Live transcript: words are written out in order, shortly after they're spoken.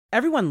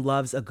Everyone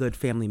loves a good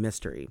family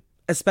mystery,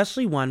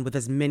 especially one with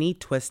as many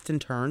twists and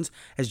turns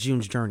as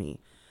June's journey.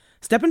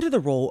 Step into the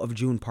role of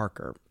June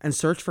Parker and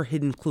search for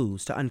hidden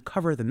clues to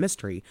uncover the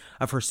mystery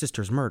of her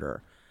sister's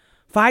murder.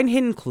 Find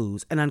hidden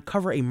clues and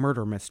uncover a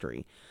murder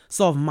mystery.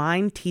 Solve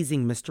mind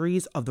teasing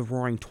mysteries of the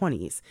Roaring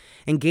Twenties.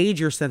 Engage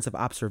your sense of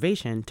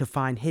observation to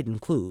find hidden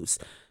clues.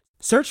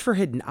 Search for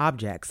hidden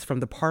objects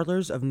from the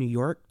parlors of New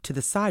York to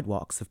the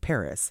sidewalks of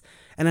Paris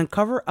and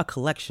uncover a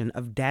collection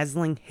of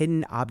dazzling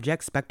hidden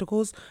object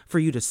spectacles for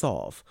you to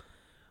solve.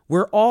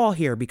 We're all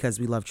here because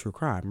we love true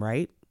crime,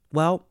 right?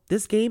 Well,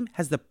 this game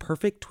has the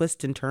perfect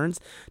twists and turns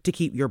to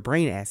keep your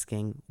brain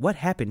asking, what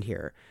happened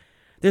here?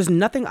 There's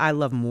nothing I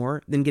love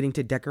more than getting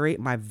to decorate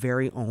my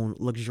very own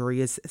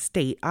luxurious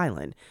state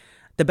island.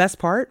 The best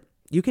part?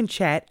 You can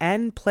chat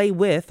and play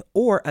with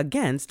or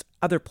against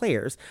other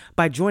players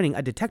by joining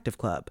a detective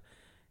club.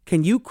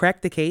 Can you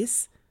crack the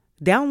case?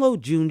 Download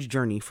June's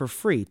Journey for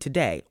free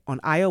today on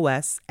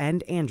iOS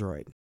and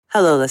Android.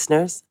 Hello,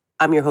 listeners.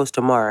 I'm your host,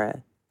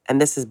 Amara,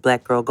 and this is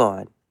Black Girl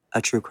Gone, a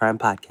true crime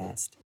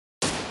podcast.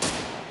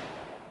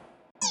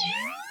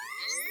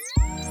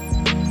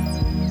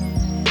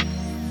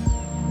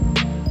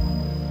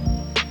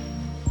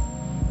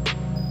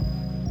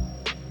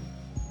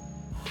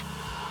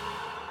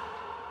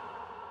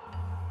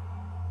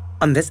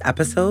 On this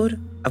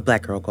episode of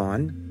Black Girl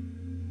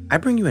Gone, I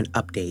bring you an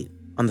update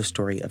on the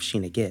story of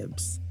Sheena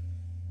Gibbs,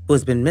 who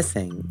has been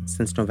missing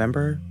since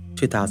November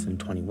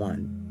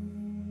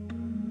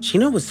 2021.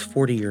 Sheena was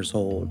 40 years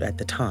old at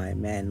the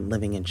time and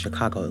living in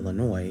Chicago,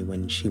 Illinois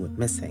when she went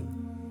missing.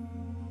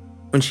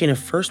 When Sheena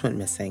first went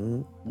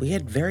missing, we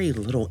had very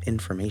little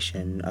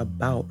information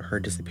about her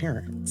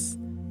disappearance.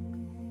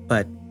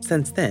 But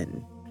since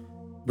then,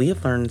 we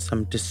have learned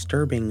some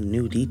disturbing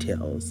new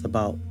details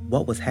about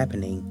what was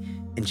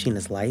happening in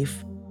Sheena's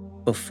life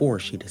before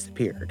she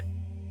disappeared.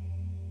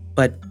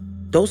 But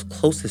those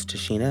closest to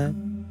Sheena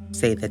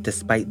say that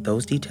despite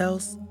those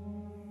details,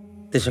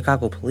 the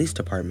Chicago Police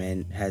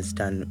Department has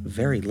done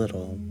very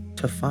little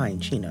to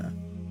find Sheena.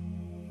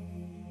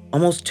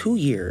 Almost 2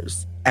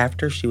 years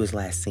after she was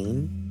last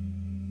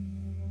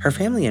seen, her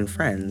family and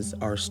friends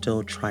are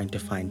still trying to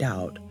find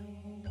out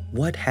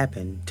what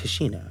happened to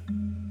Sheena.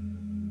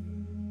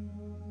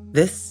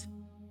 This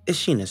is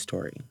Sheena's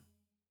story.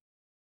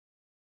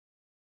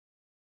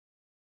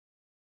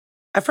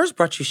 I first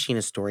brought you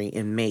Sheena's story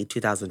in May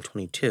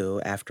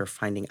 2022 after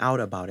finding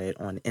out about it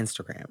on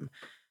Instagram.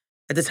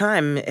 At the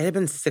time, it had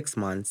been 6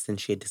 months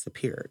since she had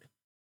disappeared.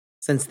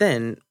 Since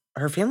then,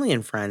 her family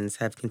and friends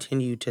have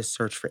continued to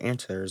search for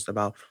answers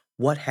about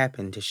what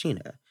happened to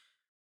Sheena.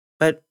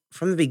 But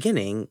from the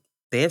beginning,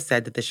 they have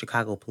said that the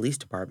Chicago Police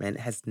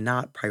Department has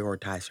not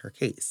prioritized her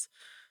case.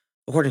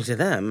 According to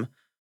them,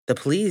 the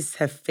police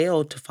have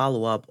failed to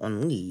follow up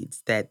on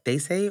leads that they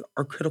say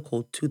are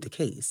critical to the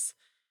case.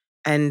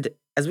 And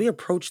as we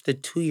approach the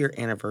 2-year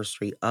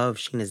anniversary of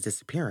Sheena's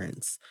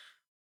disappearance,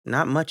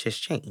 not much has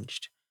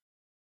changed.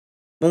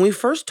 When we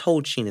first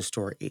told Sheena's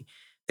story,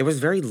 there was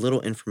very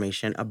little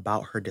information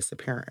about her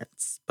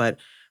disappearance. But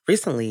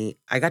recently,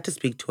 I got to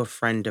speak to a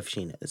friend of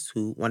Sheena's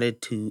who wanted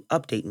to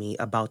update me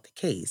about the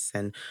case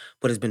and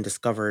what has been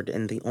discovered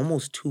in the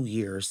almost 2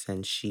 years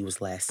since she was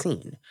last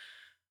seen.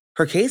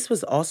 Her case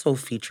was also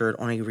featured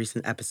on a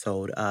recent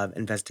episode of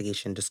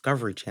Investigation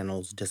Discovery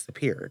Channel's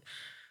Disappeared.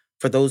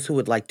 For those who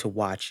would like to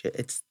watch it,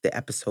 it's the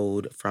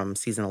episode from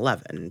season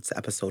 11. It's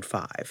episode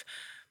 5.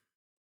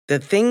 The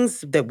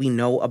things that we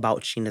know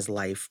about Sheena's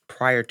life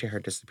prior to her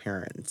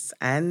disappearance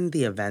and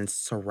the events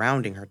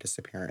surrounding her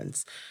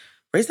disappearance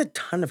raise a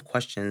ton of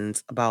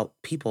questions about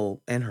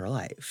people in her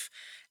life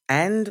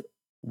and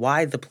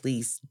why the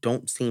police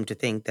don't seem to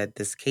think that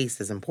this case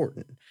is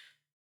important.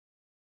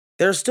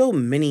 There are still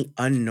many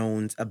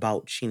unknowns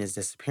about Sheena's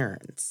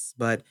disappearance,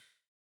 but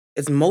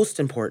it's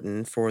most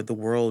important for the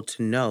world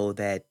to know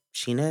that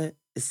Sheena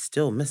is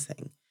still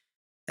missing.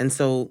 And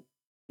so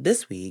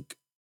this week,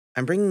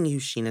 I'm bringing you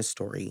Sheena's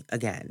story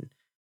again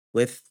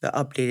with the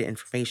updated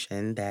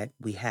information that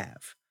we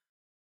have.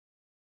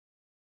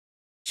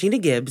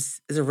 Sheena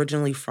Gibbs is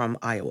originally from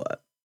Iowa.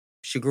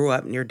 She grew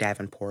up near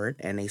Davenport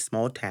in a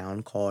small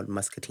town called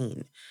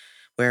Muscatine,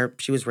 where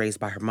she was raised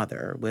by her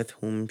mother, with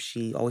whom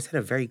she always had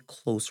a very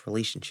close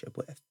relationship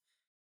with.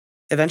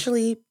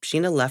 Eventually,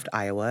 Sheena left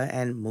Iowa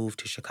and moved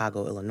to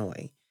Chicago,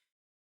 Illinois.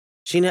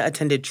 Sheena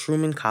attended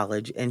Truman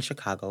College in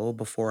Chicago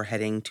before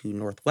heading to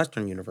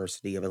Northwestern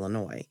University of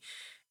Illinois,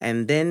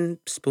 and then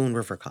Spoon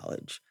River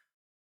College.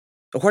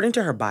 According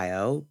to her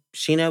bio,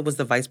 Sheena was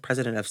the vice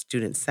president of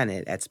Student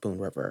Senate at Spoon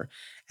River,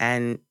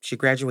 and she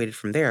graduated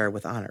from there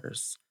with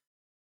honors.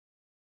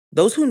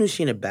 Those who knew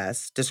Sheena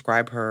best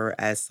describe her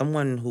as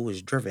someone who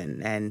is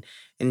driven and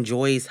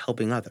enjoys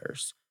helping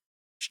others,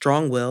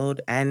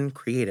 strong-willed and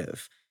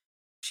creative.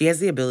 She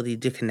has the ability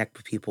to connect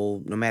with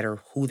people no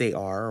matter who they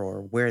are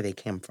or where they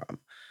came from.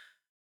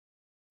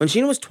 When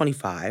Sheena was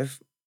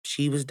 25,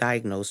 she was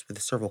diagnosed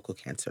with cervical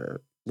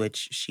cancer,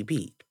 which she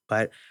beat,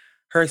 but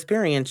her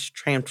experience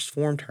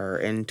transformed her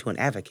into an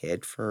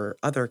advocate for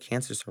other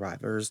cancer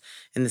survivors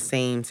in the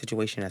same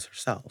situation as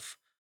herself.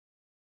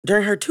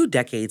 During her 2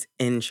 decades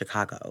in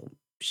Chicago,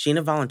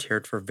 Sheena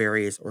volunteered for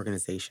various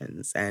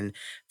organizations and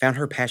found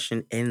her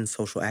passion in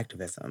social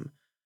activism.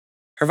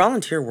 Her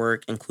volunteer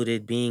work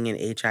included being an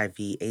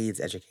HIV/AIDS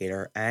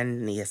educator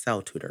and an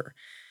ESL tutor,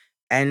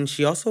 and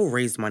she also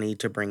raised money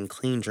to bring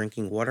clean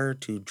drinking water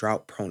to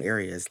drought prone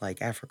areas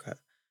like Africa.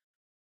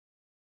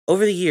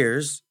 Over the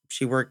years,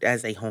 she worked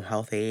as a home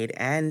health aide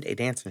and a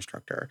dance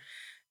instructor.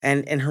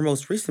 And in her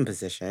most recent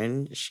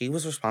position, she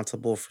was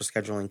responsible for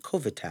scheduling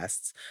COVID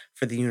tests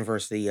for the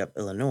University of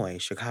Illinois,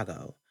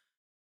 Chicago.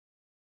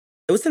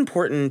 It was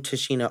important to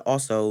Sheena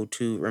also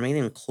to remain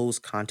in close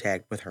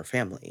contact with her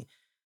family,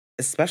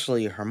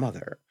 especially her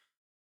mother.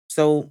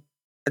 So,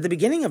 at the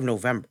beginning of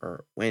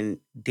November, when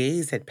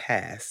days had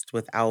passed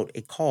without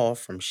a call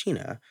from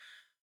Sheena,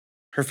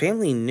 her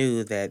family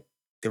knew that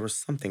there was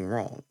something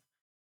wrong.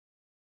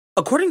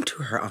 According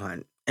to her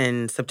aunt,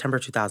 in September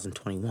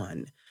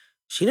 2021,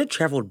 Sheena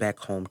traveled back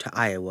home to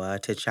Iowa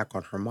to check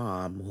on her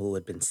mom, who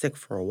had been sick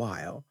for a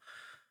while.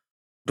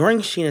 During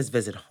Sheena's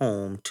visit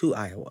home to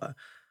Iowa,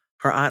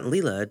 her aunt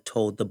Leela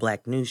told the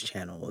Black News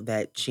Channel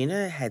that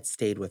Sheena had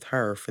stayed with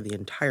her for the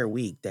entire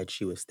week that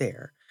she was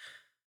there.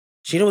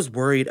 Sheena was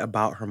worried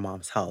about her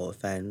mom's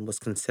health and was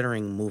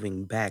considering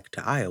moving back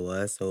to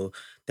Iowa so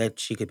that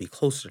she could be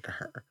closer to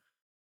her.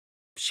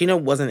 Sheena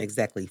wasn't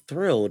exactly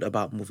thrilled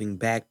about moving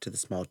back to the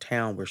small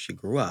town where she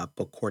grew up,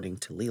 according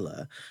to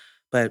Leela,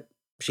 but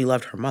she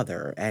loved her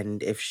mother,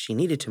 and if she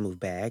needed to move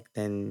back,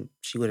 then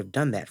she would have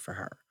done that for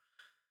her.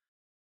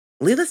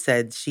 Leela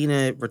said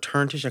Sheena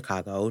returned to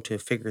Chicago to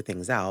figure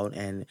things out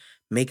and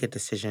make a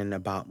decision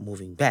about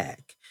moving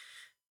back,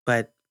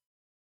 but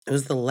it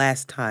was the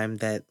last time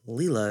that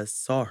Leela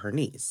saw her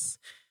niece.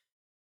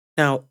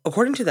 Now,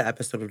 according to the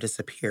episode of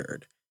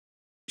Disappeared,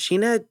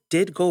 Sheena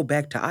did go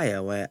back to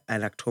Iowa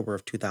in October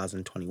of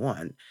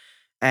 2021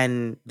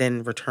 and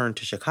then returned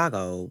to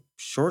Chicago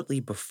shortly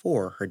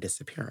before her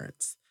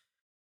disappearance.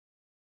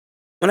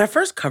 When I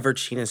first covered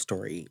Sheena's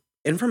story,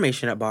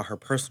 information about her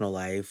personal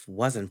life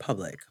wasn't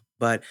public,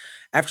 but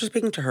after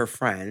speaking to her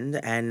friend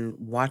and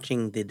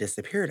watching the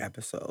Disappeared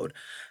episode,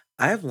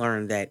 I have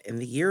learned that in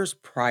the years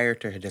prior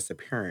to her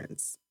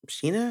disappearance,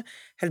 Sheena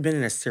had been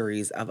in a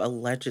series of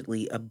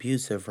allegedly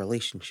abusive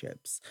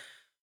relationships.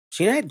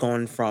 Sheena had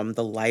gone from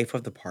the life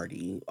of the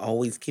party,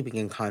 always keeping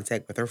in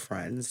contact with her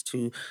friends,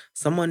 to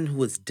someone who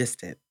was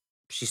distant.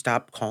 She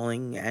stopped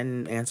calling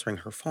and answering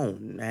her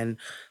phone, and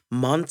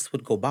months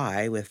would go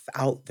by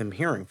without them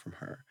hearing from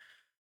her.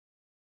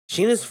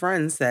 Sheena's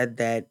friends said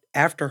that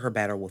after her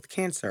battle with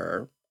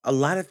cancer, a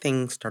lot of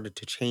things started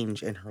to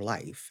change in her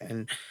life.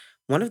 And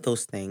one of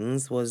those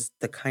things was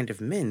the kind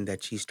of men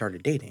that she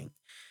started dating.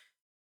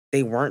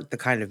 They weren't the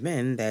kind of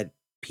men that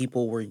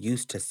people were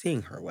used to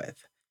seeing her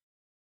with.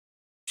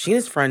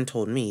 Sheena's friend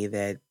told me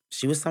that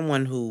she was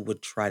someone who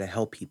would try to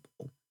help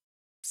people,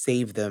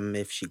 save them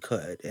if she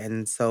could.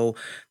 And so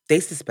they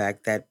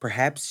suspect that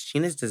perhaps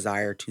Sheena's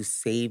desire to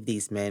save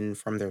these men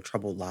from their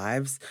troubled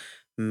lives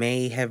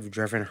may have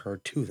driven her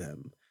to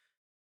them.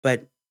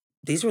 But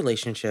these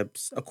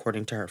relationships,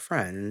 according to her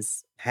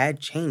friends,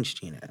 had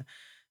changed Sheena,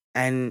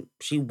 and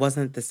she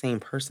wasn't the same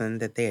person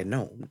that they had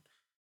known.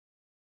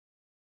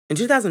 In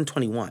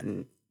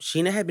 2021,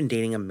 Sheena had been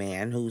dating a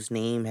man whose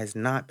name has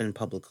not been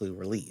publicly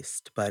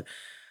released, but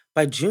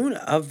by June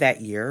of that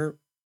year,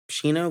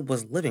 Sheena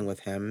was living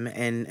with him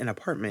in an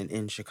apartment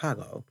in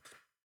Chicago.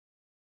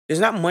 There's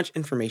not much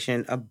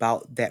information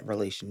about that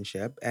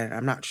relationship, and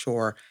I'm not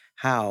sure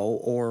how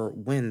or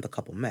when the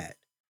couple met.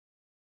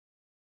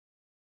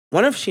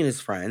 One of Sheena's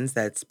friends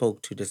that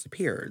spoke to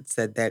Disappeared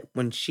said that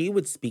when she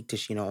would speak to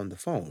Sheena on the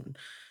phone,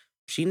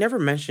 she never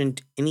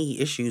mentioned any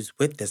issues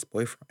with this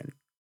boyfriend.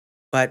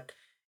 But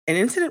an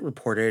incident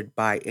reported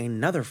by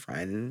another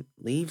friend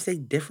leaves a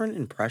different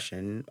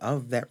impression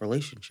of that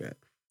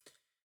relationship.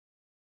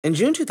 In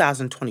June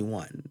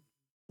 2021,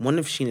 one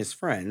of Sheena's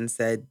friends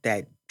said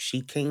that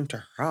she came to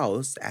her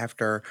house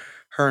after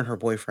her and her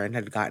boyfriend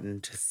had gotten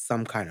into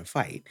some kind of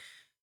fight.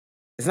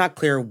 It's not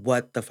clear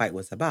what the fight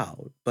was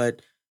about,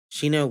 but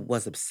Sheena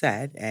was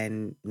upset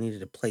and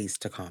needed a place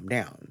to calm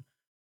down.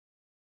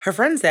 Her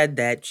friend said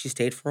that she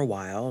stayed for a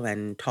while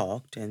and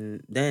talked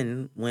and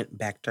then went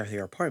back to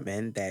her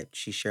apartment that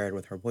she shared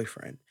with her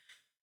boyfriend.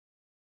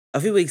 A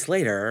few weeks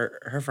later,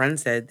 her friend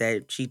said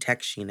that she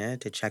texted Sheena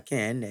to check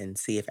in and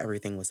see if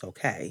everything was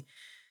okay.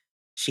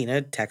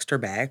 Sheena texted her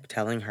back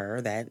telling her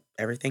that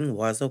everything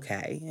was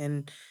okay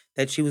and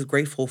that she was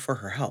grateful for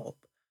her help.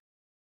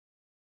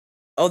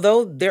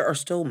 Although there are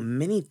still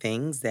many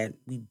things that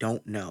we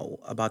don't know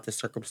about the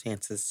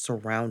circumstances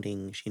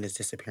surrounding Sheena's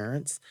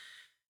disappearance,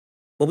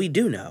 what we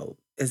do know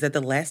is that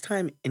the last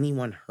time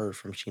anyone heard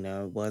from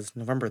Sheena was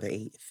November the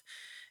 8th,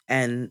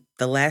 and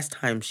the last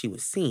time she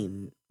was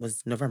seen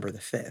was November the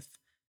 5th.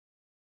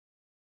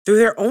 Through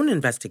their own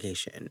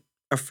investigation,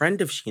 a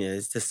friend of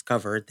Sheena's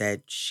discovered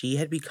that she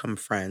had become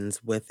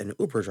friends with an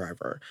Uber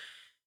driver.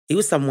 He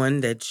was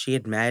someone that she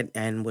had met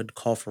and would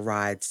call for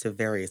rides to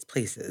various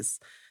places.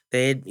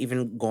 They had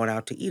even gone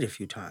out to eat a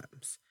few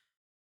times.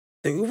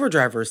 The Uber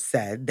driver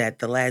said that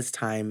the last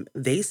time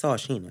they saw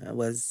Sheena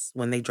was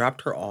when they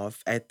dropped her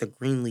off at the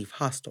Greenleaf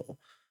Hostel.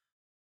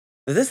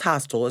 This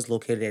hostel is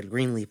located at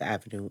Greenleaf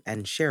Avenue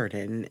and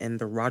Sheridan in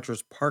the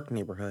Rogers Park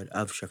neighborhood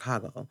of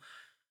Chicago.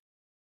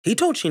 He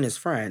told Sheena's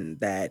friend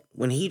that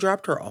when he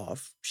dropped her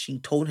off, she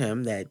told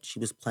him that she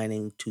was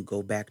planning to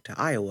go back to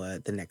Iowa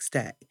the next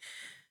day.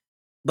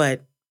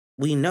 But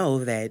we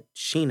know that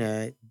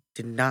Sheena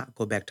did not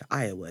go back to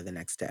Iowa the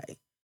next day.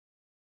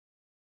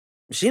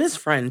 Sheena's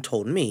friend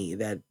told me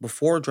that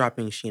before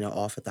dropping Sheena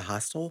off at the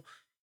hostel,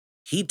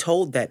 he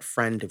told that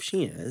friend of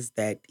Sheena's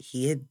that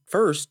he had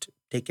first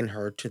taken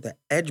her to the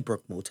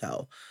Edgebrook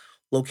Motel,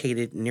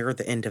 located near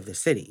the end of the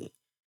city.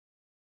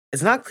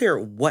 It's not clear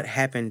what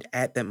happened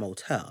at that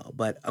motel,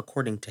 but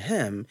according to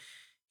him,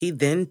 he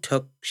then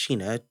took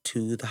Sheena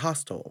to the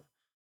hostel.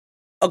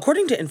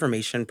 According to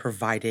information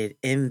provided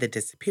in the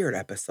Disappeared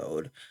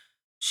episode,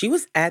 she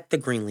was at the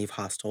Greenleaf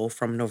Hostel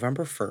from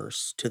November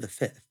 1st to the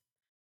 5th.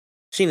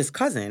 Sheena's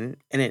cousin,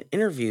 in an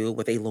interview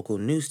with a local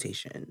news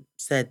station,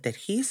 said that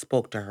he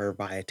spoke to her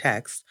via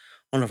text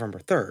on November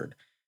 3rd,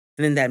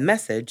 and in that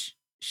message,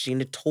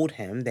 Sheena told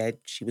him that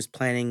she was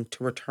planning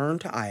to return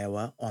to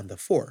Iowa on the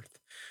 4th,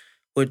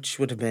 which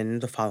would have been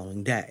the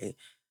following day.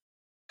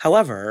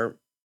 However,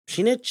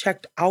 Sheena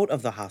checked out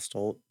of the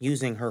hostel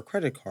using her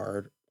credit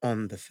card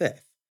on the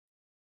 5th.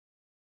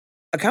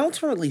 Accounts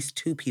from at least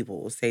two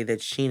people say that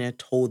Sheena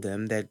told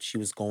them that she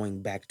was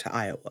going back to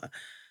Iowa.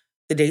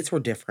 The dates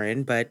were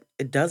different, but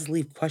it does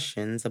leave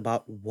questions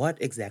about what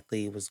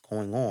exactly was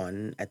going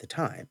on at the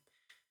time.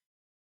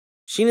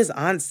 Sheena's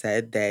aunt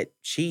said that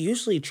she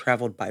usually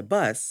traveled by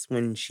bus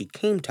when she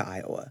came to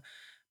Iowa,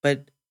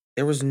 but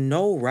there was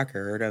no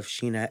record of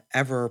Sheena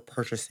ever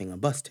purchasing a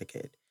bus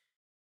ticket.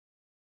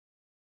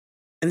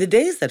 In the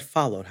days that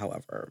followed,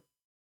 however,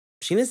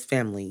 Sheena's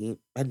family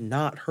had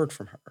not heard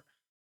from her.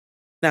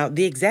 Now,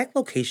 the exact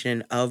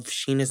location of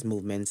Sheena's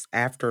movements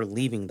after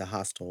leaving the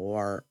hostel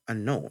are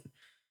unknown.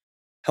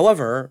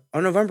 However,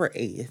 on November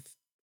 8th,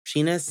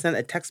 Sheena sent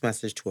a text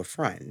message to a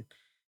friend,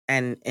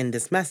 and in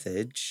this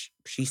message,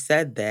 she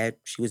said that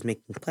she was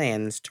making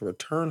plans to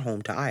return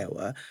home to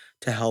Iowa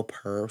to help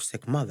her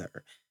sick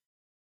mother.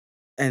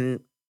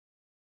 And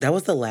that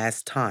was the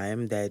last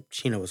time that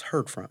Sheena was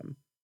heard from,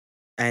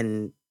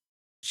 and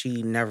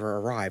she never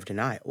arrived in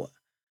Iowa.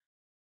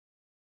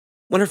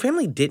 When her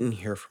family didn't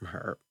hear from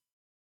her,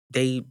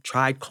 they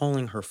tried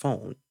calling her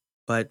phone,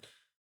 but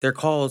their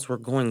calls were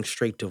going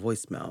straight to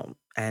voicemail,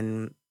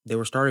 and they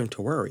were starting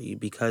to worry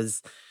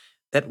because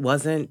that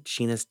wasn't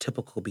Sheena's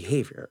typical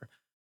behavior.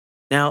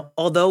 Now,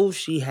 although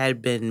she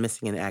had been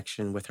missing in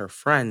action with her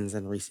friends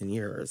in recent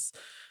years,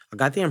 I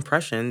got the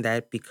impression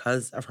that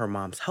because of her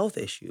mom's health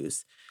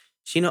issues,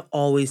 Sheena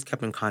always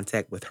kept in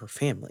contact with her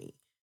family.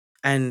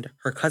 And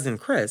her cousin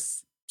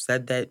Chris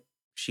said that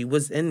she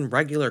was in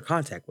regular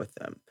contact with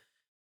them.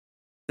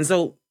 And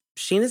so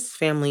Sheena's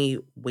family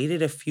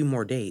waited a few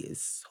more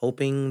days,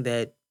 hoping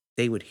that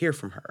they would hear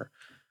from her.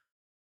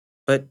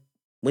 But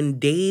when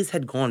days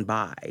had gone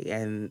by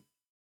and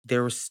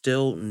there was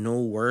still no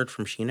word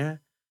from Sheena,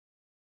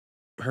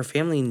 her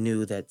family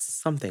knew that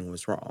something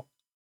was wrong.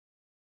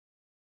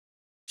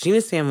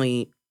 Sheena's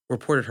family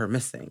reported her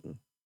missing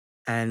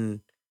and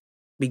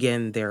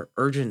began their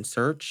urgent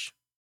search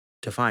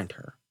to find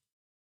her.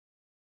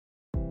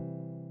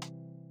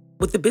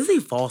 With the busy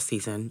fall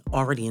season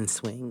already in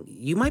swing,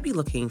 you might be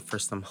looking for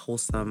some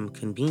wholesome,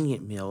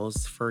 convenient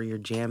meals for your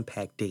jam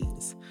packed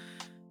days.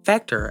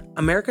 Factor,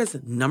 America's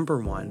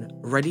 #1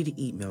 ready to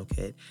eat meal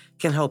kit,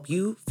 can help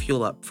you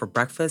fuel up for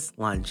breakfast,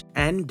 lunch,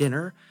 and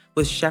dinner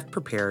with chef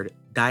prepared,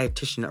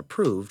 dietitian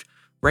approved,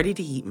 ready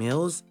to eat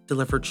meals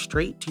delivered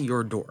straight to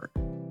your door.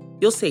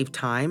 You'll save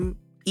time,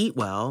 eat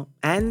well,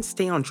 and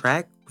stay on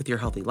track with your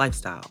healthy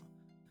lifestyle.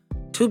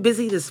 Too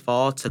busy this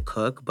fall to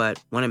cook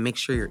but want to make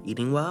sure you're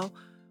eating well?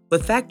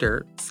 With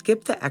Factor,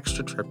 skip the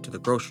extra trip to the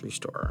grocery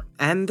store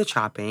and the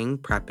chopping,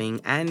 prepping,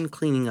 and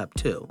cleaning up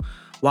too,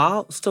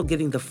 while still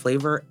getting the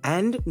flavor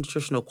and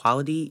nutritional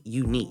quality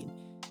you need.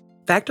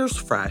 Factor's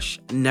fresh,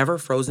 never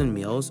frozen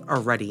meals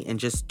are ready in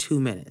just 2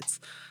 minutes,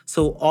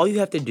 so all you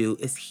have to do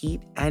is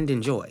heat and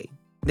enjoy.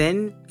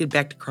 Then get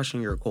back to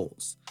crushing your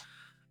goals.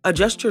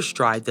 Adjust your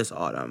stride this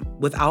autumn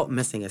without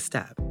missing a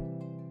step.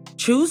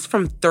 Choose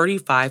from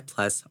 35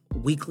 plus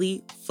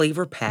weekly,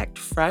 flavor packed,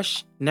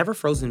 fresh, never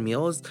frozen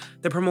meals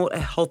that promote a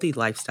healthy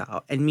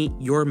lifestyle and meet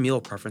your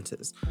meal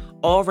preferences,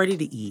 all ready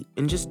to eat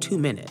in just 2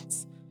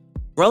 minutes.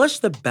 Relish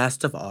the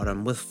best of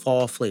autumn with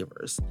fall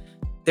flavors.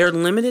 They're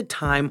limited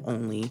time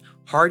only,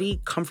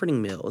 hearty,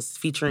 comforting meals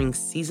featuring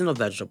seasonal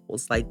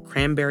vegetables like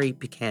cranberry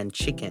pecan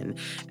chicken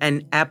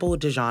and apple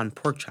Dijon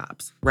pork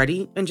chops,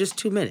 ready in just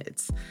 2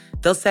 minutes.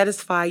 They'll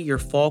satisfy your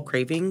fall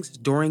cravings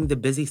during the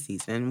busy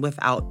season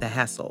without the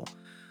hassle.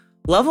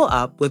 Level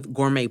up with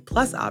Gourmet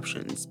Plus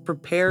options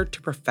prepared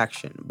to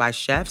perfection by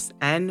chefs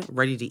and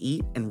ready to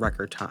eat in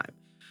record time.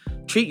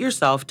 Treat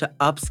yourself to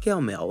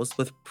upscale meals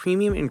with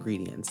premium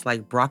ingredients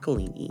like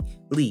broccolini,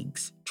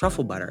 leeks,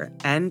 truffle butter,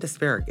 and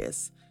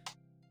asparagus.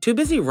 Too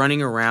busy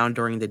running around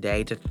during the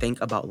day to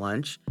think about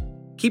lunch?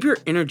 Keep your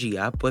energy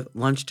up with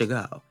lunch to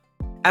go.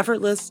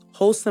 Effortless,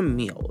 wholesome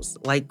meals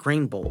like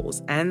grain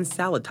bowls and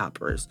salad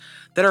toppers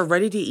that are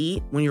ready to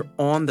eat when you're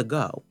on the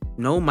go.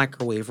 No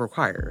microwave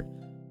required.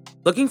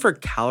 Looking for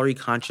calorie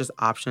conscious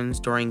options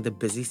during the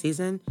busy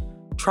season?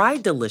 Try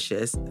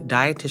delicious,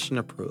 dietitian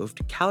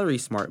approved, calorie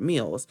smart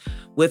meals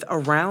with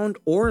around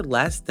or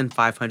less than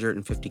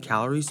 550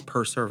 calories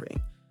per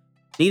serving.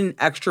 Need an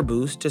extra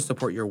boost to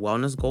support your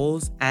wellness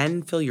goals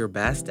and feel your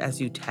best as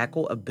you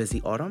tackle a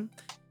busy autumn?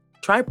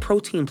 Try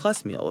Protein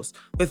Plus meals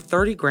with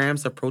 30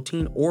 grams of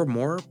protein or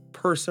more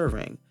per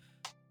serving.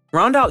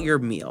 Round out your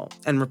meal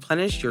and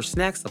replenish your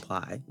snack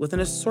supply with an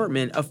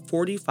assortment of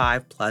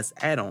 45 plus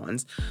add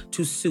ons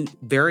to suit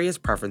various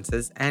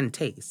preferences and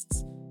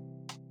tastes.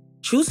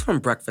 Choose from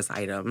breakfast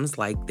items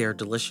like their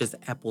delicious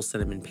apple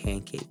cinnamon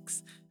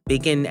pancakes,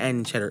 bacon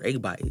and cheddar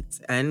egg bites,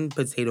 and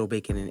potato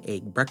bacon and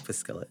egg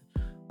breakfast skillet.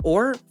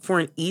 Or for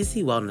an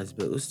easy wellness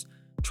boost,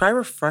 try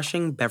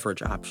refreshing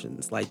beverage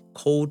options like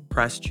cold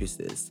pressed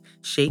juices,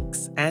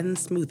 shakes, and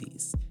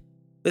smoothies.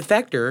 With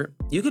Factor,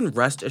 you can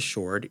rest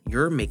assured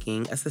you're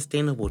making a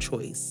sustainable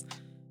choice.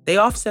 They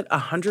offset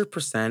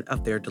 100%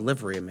 of their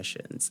delivery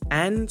emissions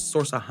and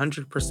source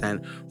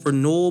 100%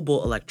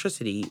 renewable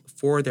electricity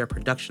for their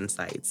production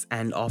sites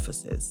and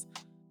offices.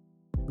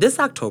 This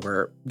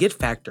October, get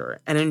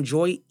Factor and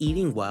enjoy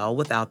eating well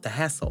without the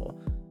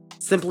hassle.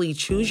 Simply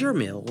choose your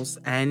meals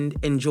and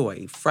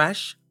enjoy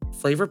fresh,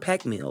 flavor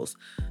packed meals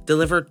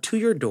delivered to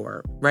your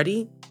door,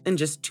 ready in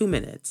just 2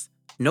 minutes.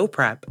 No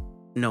prep,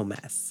 no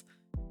mess.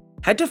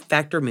 Head to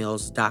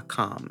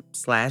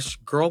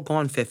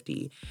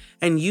factormeals.com/girlgone50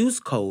 and use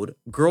code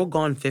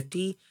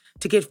girlgone50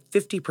 to get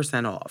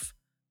 50% off.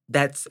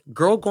 That's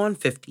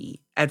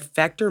girlgone50 at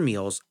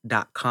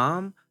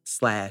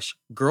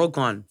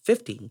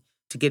factormeals.com/girlgone50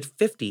 to get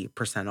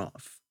 50%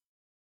 off.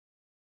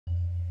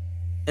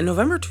 In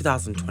November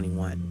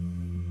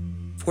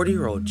 2021,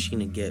 40-year-old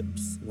Sheena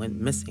Gibbs went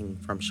missing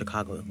from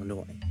Chicago,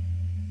 Illinois.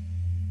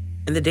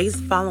 In the days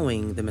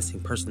following the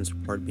missing persons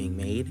report being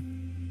made,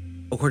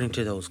 according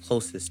to those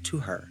closest to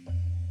her,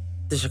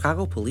 the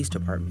Chicago Police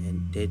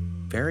Department did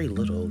very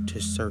little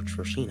to search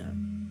for Sheena,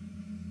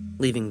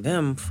 leaving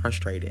them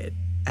frustrated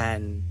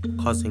and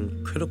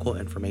causing critical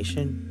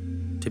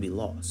information to be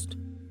lost.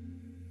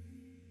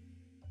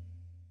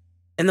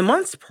 In the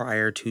months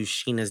prior to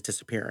Sheena's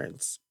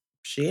disappearance,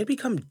 she had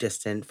become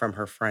distant from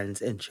her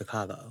friends in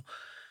Chicago.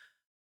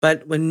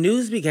 But when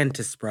news began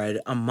to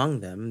spread among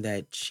them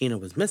that Sheena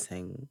was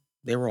missing,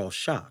 they were all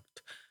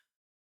shocked.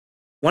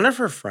 One of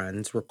her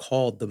friends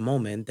recalled the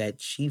moment that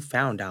she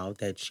found out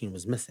that Sheena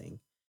was missing.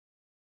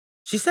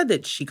 She said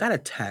that she got a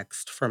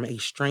text from a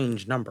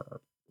strange number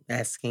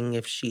asking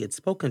if she had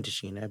spoken to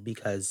Sheena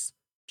because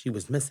she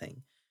was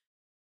missing.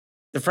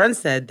 The friend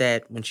said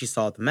that when she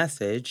saw the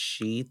message,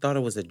 she thought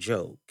it was a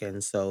joke,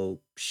 and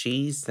so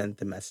she sent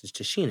the message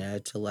to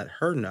Sheena to let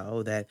her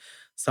know that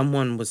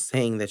someone was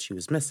saying that she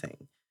was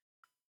missing.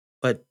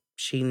 But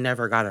she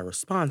never got a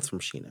response from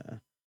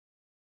Sheena.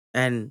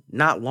 And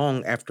not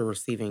long after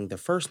receiving the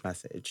first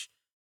message,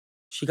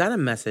 she got a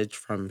message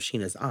from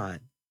Sheena's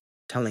aunt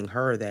telling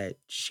her that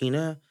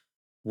Sheena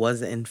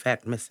was in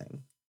fact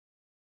missing.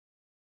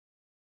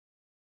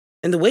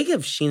 In the wake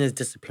of Sheena's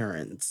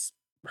disappearance,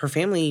 her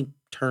family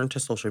turned to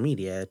social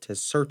media to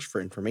search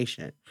for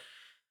information.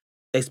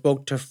 They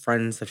spoke to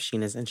friends of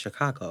Sheena's in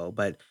Chicago,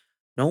 but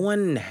no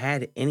one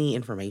had any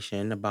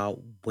information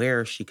about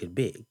where she could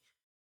be.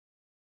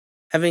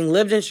 Having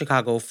lived in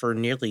Chicago for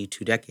nearly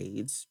 2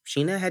 decades,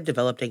 Sheena had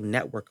developed a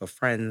network of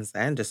friends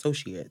and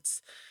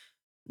associates.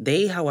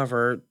 They,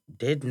 however,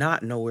 did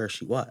not know where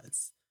she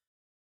was.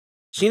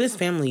 Sheena's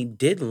family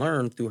did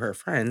learn through her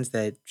friends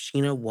that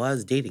Sheena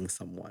was dating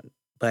someone,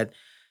 but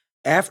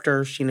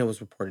after Sheena was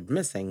reported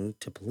missing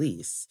to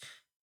police,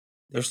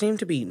 there seemed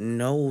to be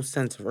no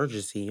sense of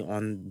urgency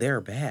on their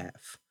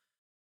behalf.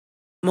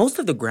 Most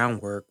of the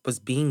groundwork was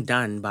being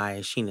done by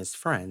Sheena's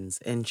friends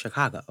in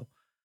Chicago.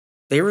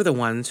 They were the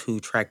ones who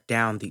tracked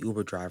down the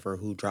Uber driver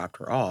who dropped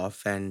her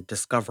off and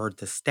discovered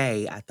the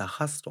stay at the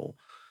hostel.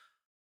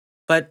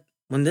 But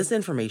when this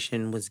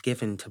information was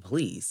given to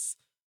police,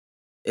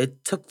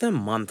 it took them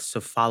months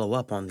to follow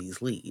up on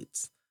these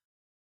leads.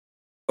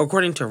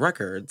 According to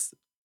records,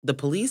 the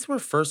police were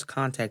first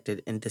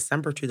contacted in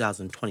December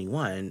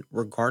 2021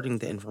 regarding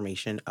the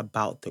information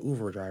about the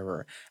Uber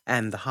driver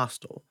and the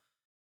hostel.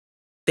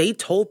 They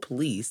told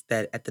police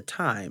that at the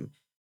time,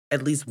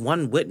 at least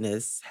one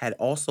witness had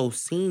also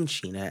seen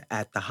Sheena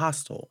at the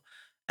hostel,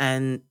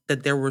 and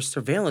that there was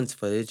surveillance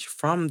footage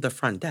from the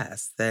front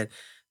desk that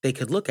they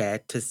could look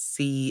at to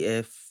see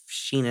if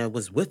Sheena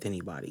was with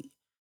anybody.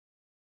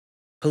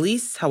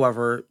 Police,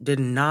 however, did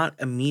not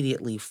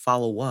immediately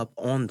follow up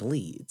on the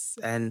leads,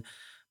 and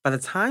by the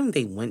time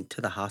they went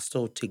to the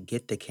hostel to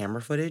get the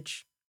camera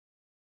footage,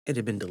 it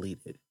had been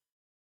deleted.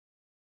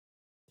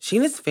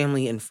 Sheena's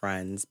family and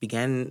friends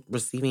began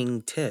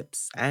receiving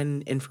tips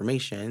and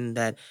information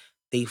that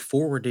they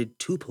forwarded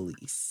to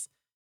police,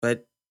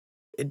 but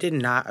it did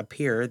not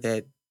appear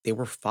that they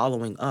were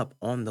following up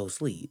on those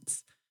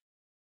leads.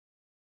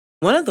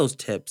 One of those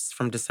tips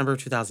from December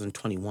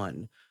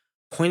 2021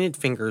 pointed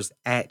fingers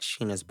at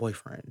Sheena's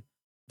boyfriend,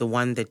 the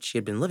one that she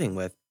had been living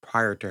with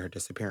prior to her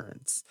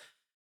disappearance.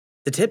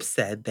 The tip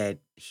said that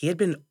he had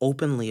been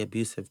openly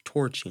abusive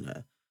toward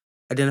Sheena,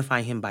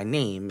 identifying him by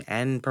name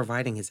and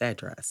providing his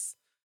address.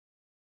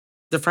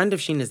 The friend of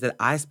Sheena's that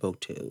I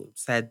spoke to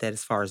said that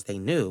as far as they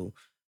knew,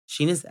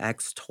 Sheena's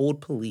ex told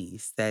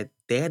police that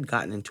they had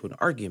gotten into an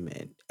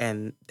argument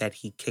and that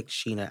he kicked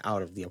Sheena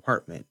out of the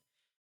apartment.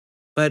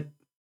 But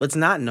what's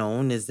not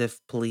known is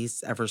if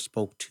police ever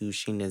spoke to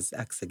Sheena's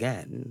ex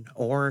again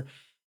or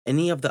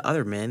any of the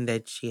other men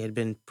that she had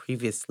been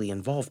previously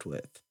involved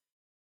with.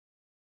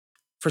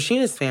 For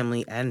Sheena's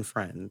family and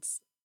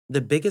friends,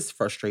 the biggest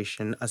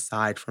frustration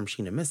aside from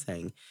Sheena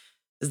missing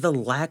is the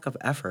lack of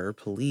effort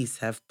police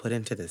have put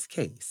into this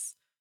case.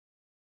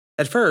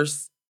 At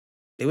first,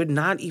 they would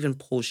not even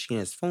pull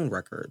Sheena's phone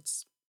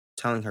records,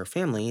 telling her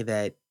family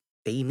that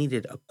they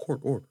needed a court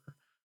order.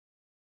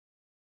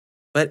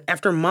 But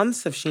after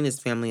months of Sheena's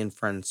family and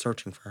friends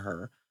searching for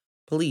her,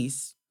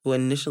 police, who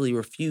initially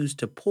refused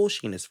to pull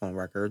Sheena's phone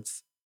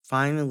records,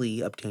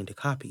 finally obtained a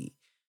copy.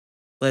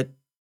 But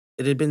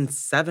it had been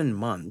 7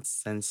 months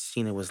since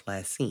Sheena was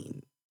last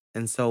seen,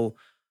 and so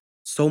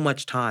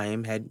much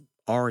time had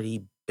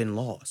already been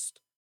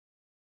lost.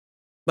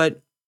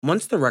 But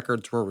once the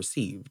records were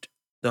received,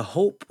 the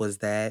hope was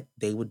that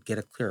they would get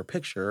a clearer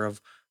picture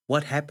of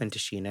what happened to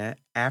Sheena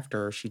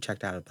after she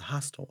checked out of the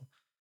hostel.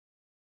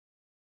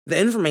 The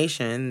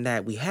information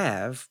that we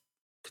have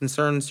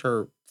concerns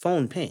her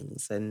phone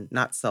pings and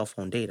not cell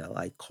phone data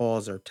like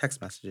calls or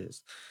text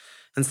messages.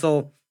 And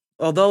so,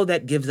 although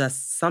that gives us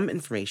some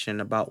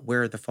information about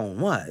where the phone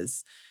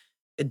was,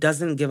 it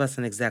doesn't give us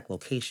an exact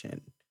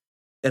location.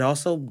 It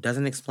also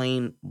doesn't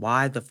explain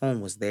why the phone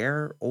was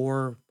there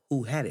or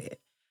who had it.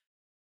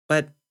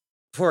 But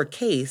for a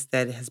case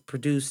that has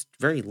produced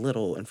very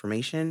little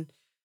information,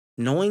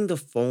 knowing the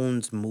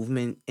phone's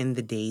movement in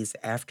the days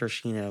after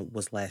Sheena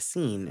was last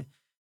seen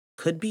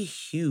could be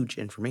huge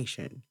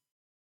information.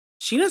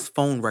 Sheena's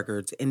phone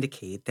records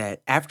indicate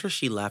that after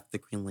she left the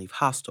Greenleaf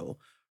hostel,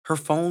 her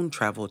phone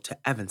traveled to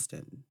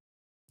Evanston.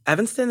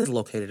 Evanston is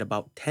located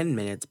about 10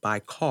 minutes by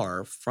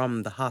car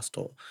from the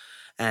hostel,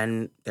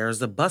 and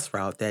there's a bus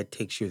route that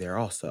takes you there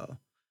also.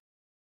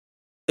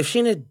 If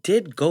Sheena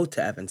did go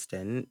to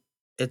Evanston,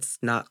 it's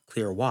not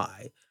clear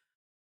why.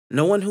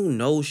 No one who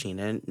knows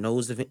Sheena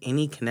knows of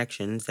any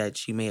connections that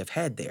she may have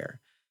had there.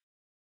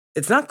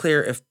 It's not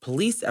clear if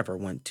police ever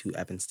went to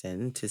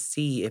Evanston to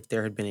see if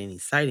there had been any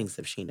sightings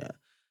of Sheena.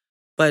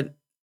 But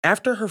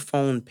after her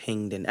phone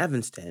pinged in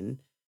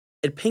Evanston,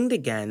 it pinged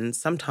again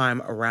sometime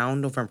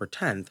around November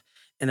 10th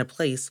in a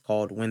place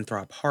called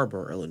Winthrop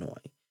Harbor,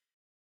 Illinois.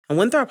 And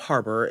Winthrop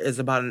Harbor is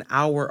about an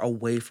hour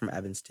away from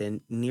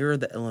Evanston near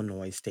the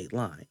Illinois state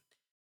line.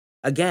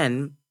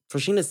 Again, for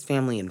Sheena's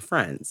family and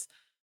friends,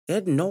 they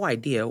had no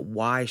idea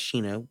why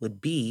Sheena would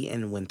be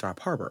in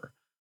Winthrop Harbor.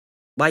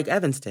 Like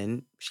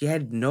Evanston, she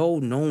had no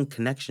known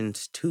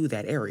connections to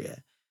that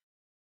area.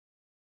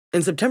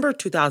 In September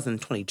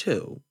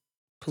 2022,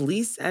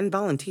 police and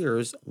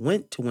volunteers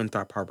went to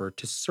Winthrop Harbor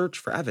to search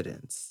for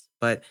evidence,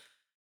 but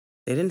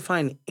they didn't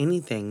find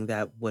anything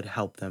that would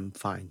help them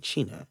find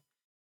Sheena.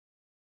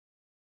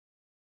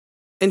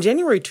 In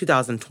January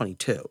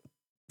 2022,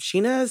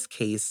 Sheena's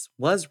case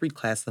was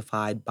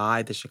reclassified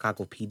by the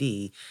Chicago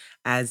PD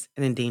as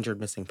an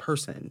endangered missing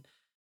person.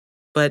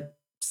 But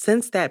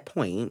since that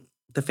point,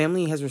 the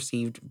family has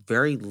received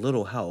very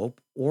little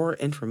help or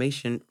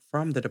information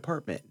from the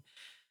department.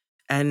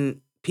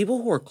 And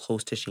people who are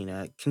close to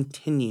Sheena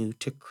continue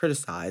to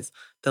criticize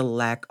the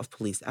lack of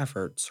police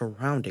effort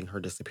surrounding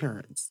her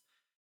disappearance.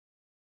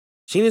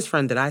 Sheena's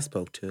friend that I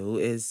spoke to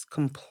is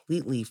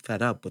completely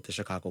fed up with the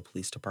Chicago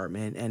Police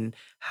Department and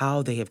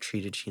how they have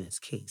treated Sheena's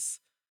case.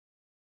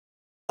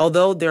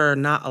 Although there are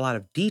not a lot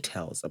of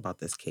details about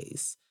this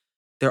case,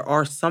 there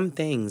are some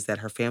things that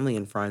her family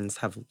and friends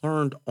have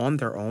learned on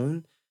their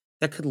own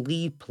that could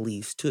lead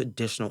police to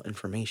additional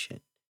information.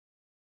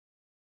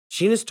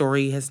 Sheena's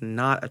story has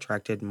not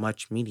attracted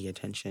much media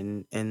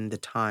attention in the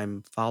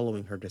time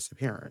following her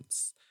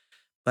disappearance,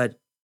 but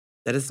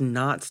that has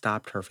not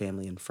stopped her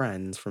family and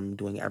friends from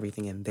doing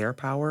everything in their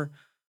power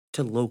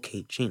to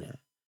locate Sheena.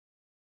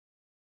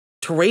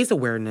 To raise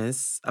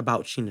awareness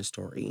about Sheena's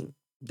story,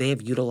 they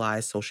have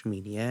utilized social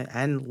media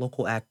and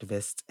local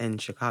activists in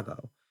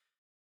Chicago.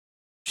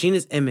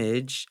 Sheena's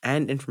image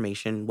and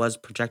information was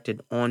projected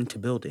onto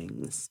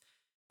buildings,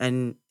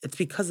 and it's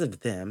because of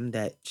them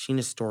that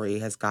Sheena's story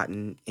has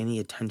gotten any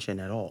attention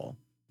at all.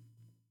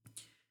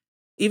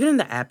 Even in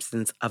the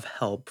absence of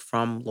help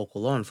from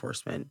local law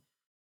enforcement,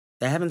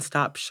 they haven't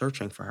stopped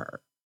searching for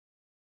her.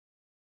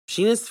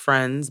 Sheena's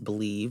friends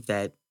believe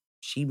that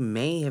she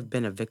may have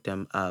been a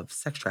victim of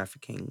sex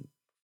trafficking.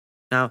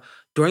 Now,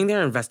 during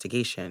their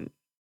investigation,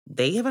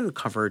 they have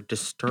uncovered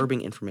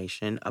disturbing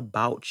information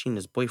about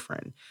Sheena's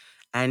boyfriend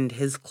and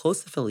his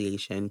close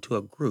affiliation to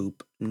a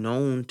group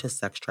known to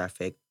sex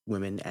traffic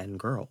women and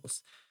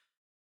girls.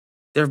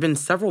 There have been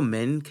several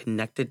men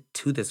connected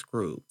to this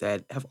group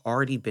that have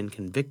already been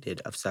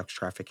convicted of sex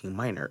trafficking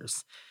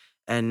minors,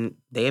 and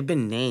they have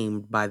been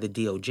named by the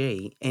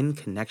DOJ in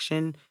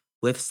connection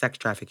with sex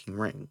trafficking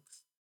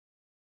rings.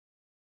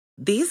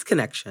 These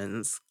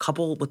connections,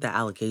 coupled with the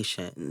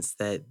allegations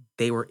that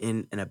they were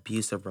in an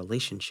abusive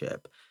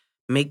relationship,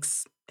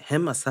 makes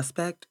him a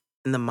suspect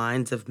in the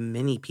minds of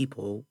many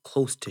people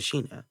close to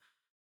Sheena.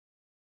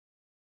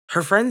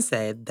 Her friends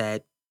said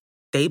that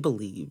they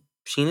believe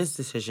Sheena's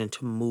decision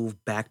to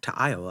move back to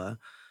Iowa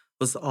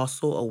was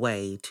also a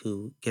way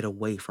to get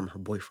away from her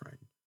boyfriend.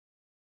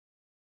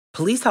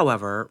 Police,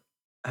 however,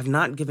 have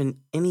not given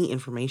any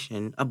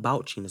information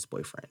about Sheena's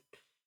boyfriend.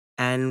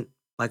 And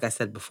like I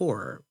said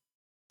before,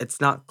 it's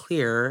not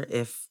clear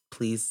if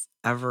police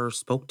ever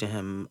spoke to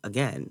him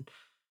again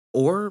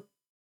or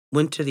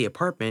went to the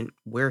apartment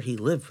where he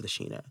lived with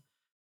Sheena.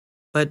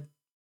 But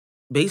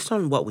based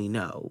on what we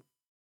know,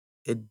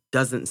 it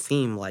doesn't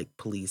seem like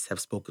police have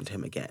spoken to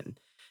him again.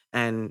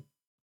 And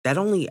that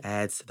only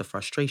adds to the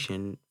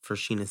frustration for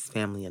Sheena's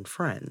family and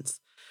friends,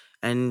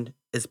 and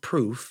is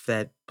proof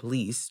that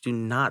police do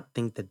not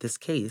think that this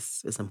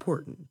case is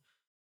important.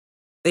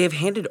 They have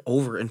handed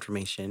over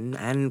information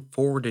and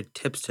forwarded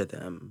tips to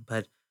them,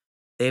 but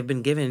they have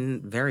been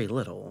given very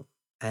little,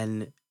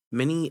 and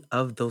many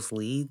of those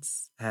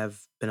leads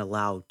have been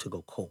allowed to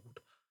go cold.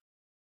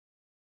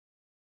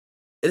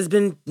 It has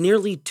been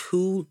nearly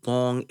 2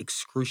 long,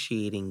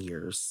 excruciating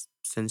years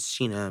since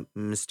Sheena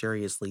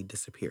mysteriously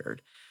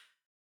disappeared.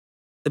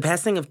 The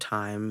passing of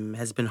time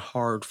has been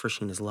hard for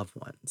Sheena's loved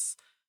ones,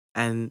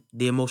 and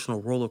the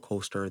emotional roller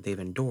coaster they've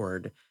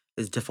endured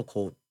is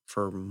difficult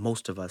for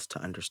most of us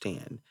to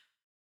understand.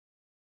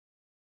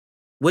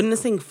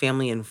 Witnessing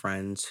family and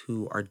friends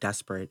who are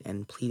desperate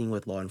and pleading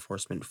with law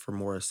enforcement for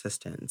more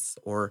assistance,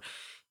 or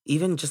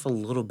even just a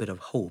little bit of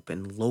hope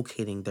in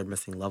locating their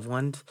missing loved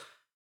ones,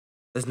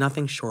 is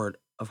nothing short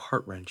of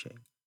heart wrenching.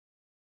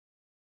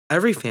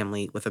 Every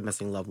family with a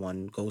missing loved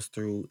one goes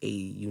through a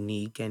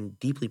unique and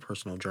deeply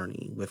personal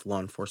journey with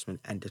law enforcement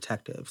and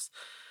detectives.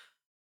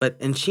 But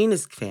in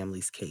Sheena's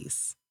family's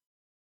case,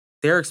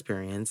 their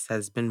experience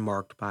has been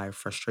marked by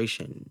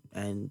frustration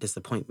and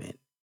disappointment.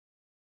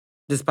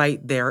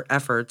 Despite their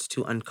efforts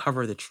to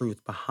uncover the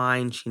truth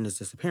behind Sheena's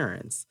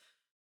disappearance,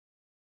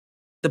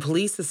 the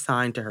police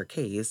assigned to her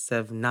case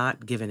have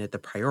not given it the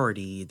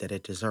priority that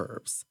it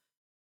deserves.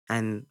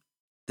 And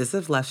this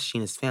has left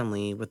Sheena's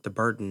family with the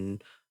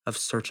burden of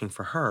searching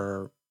for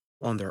her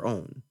on their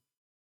own,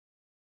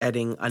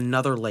 adding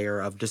another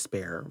layer of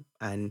despair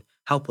and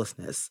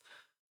helplessness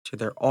to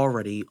their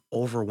already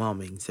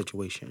overwhelming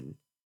situation.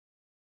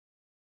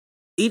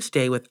 Each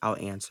day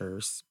without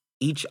answers,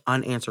 each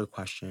unanswered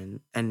question,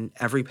 and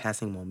every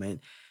passing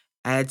moment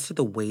adds to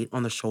the weight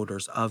on the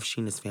shoulders of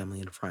Sheena's family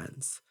and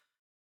friends.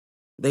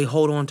 They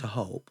hold on to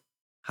hope,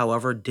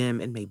 however dim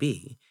it may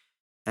be,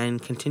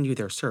 and continue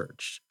their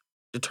search,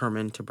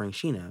 determined to bring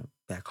Sheena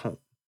back home.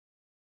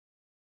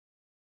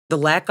 The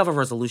lack of a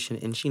resolution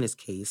in Sheena's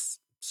case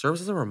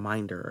serves as a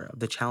reminder of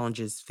the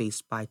challenges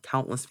faced by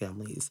countless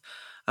families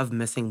of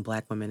missing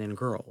Black women and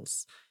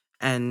girls,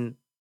 and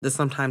the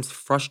sometimes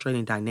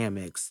frustrating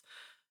dynamics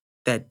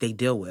that they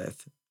deal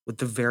with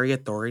the very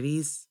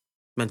authorities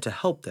meant to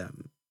help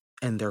them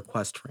in their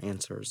quest for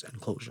answers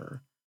and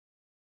closure.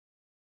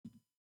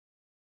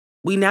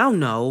 We now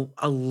know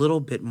a little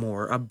bit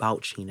more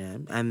about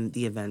Sheena and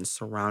the events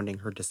surrounding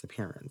her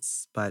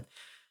disappearance, but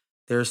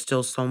there's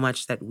still so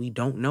much that we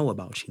don't know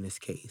about Sheena's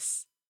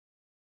case.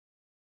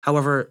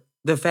 However,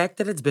 the fact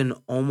that it's been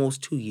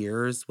almost 2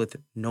 years with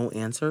no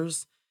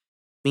answers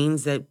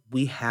means that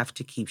we have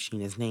to keep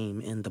Sheena's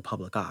name in the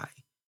public eye.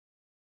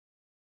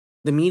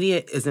 The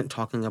media isn't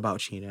talking about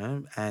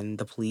Sheena, and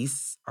the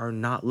police are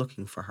not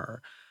looking for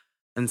her.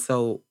 And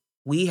so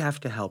we have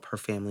to help her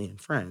family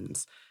and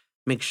friends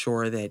make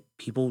sure that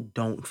people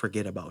don't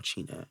forget about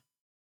Sheena.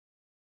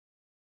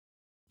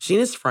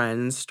 Sheena's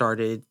friends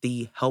started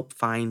the Help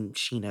Find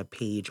Sheena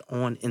page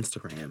on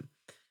Instagram.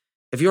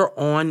 If you're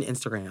on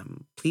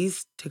Instagram,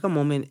 please take a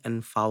moment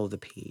and follow the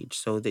page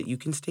so that you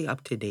can stay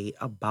up to date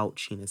about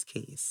Sheena's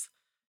case.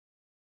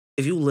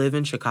 If you live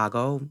in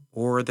Chicago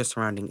or the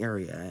surrounding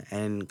area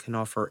and can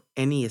offer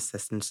any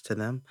assistance to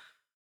them,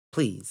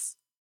 please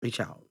reach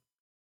out.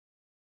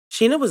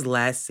 Sheena was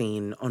last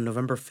seen on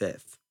November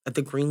 5th at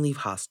the Greenleaf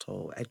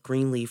Hostel at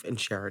Greenleaf and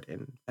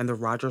Sheridan and the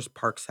Rogers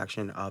Park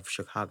section of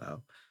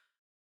Chicago.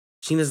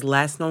 Sheena's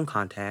last known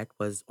contact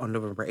was on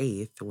November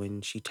 8th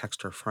when she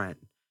texted her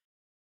friend.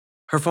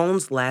 Her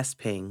phone's last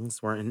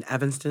pings were in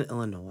Evanston,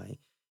 Illinois,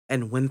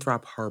 and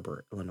Winthrop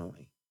Harbor,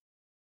 Illinois.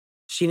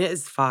 Sheena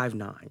is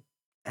 5'9",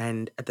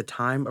 and at the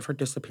time of her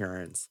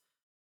disappearance,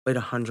 weighed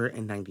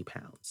 190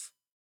 pounds.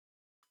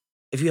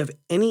 If you have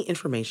any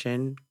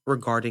information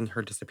regarding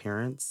her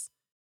disappearance,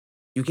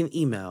 you can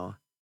email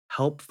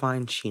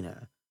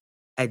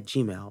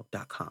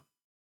helpfindsheena@gmail.com.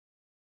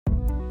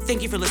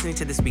 Thank you for listening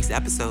to this week's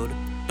episode.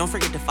 Don't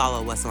forget to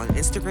follow us on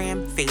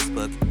Instagram,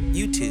 Facebook,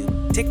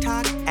 YouTube,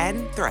 TikTok,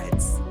 and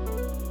Threads.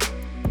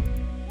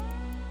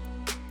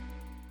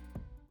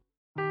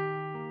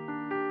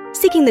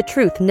 Seeking the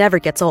truth never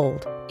gets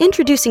old.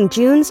 Introducing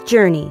June's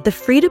Journey, the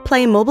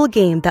free-to-play mobile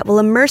game that will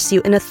immerse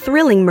you in a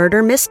thrilling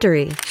murder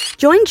mystery.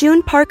 Join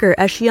June Parker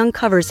as she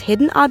uncovers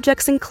hidden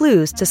objects and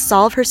clues to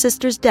solve her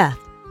sister's death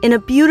in a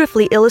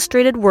beautifully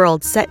illustrated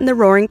world set in the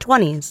Roaring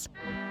 '20s.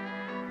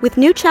 With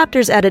new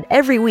chapters added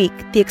every week,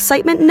 the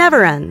excitement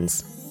never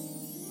ends.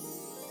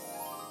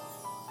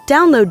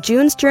 Download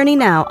June's Journey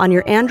now on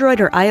your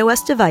Android or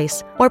iOS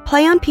device, or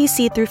play on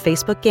PC through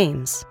Facebook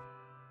Games.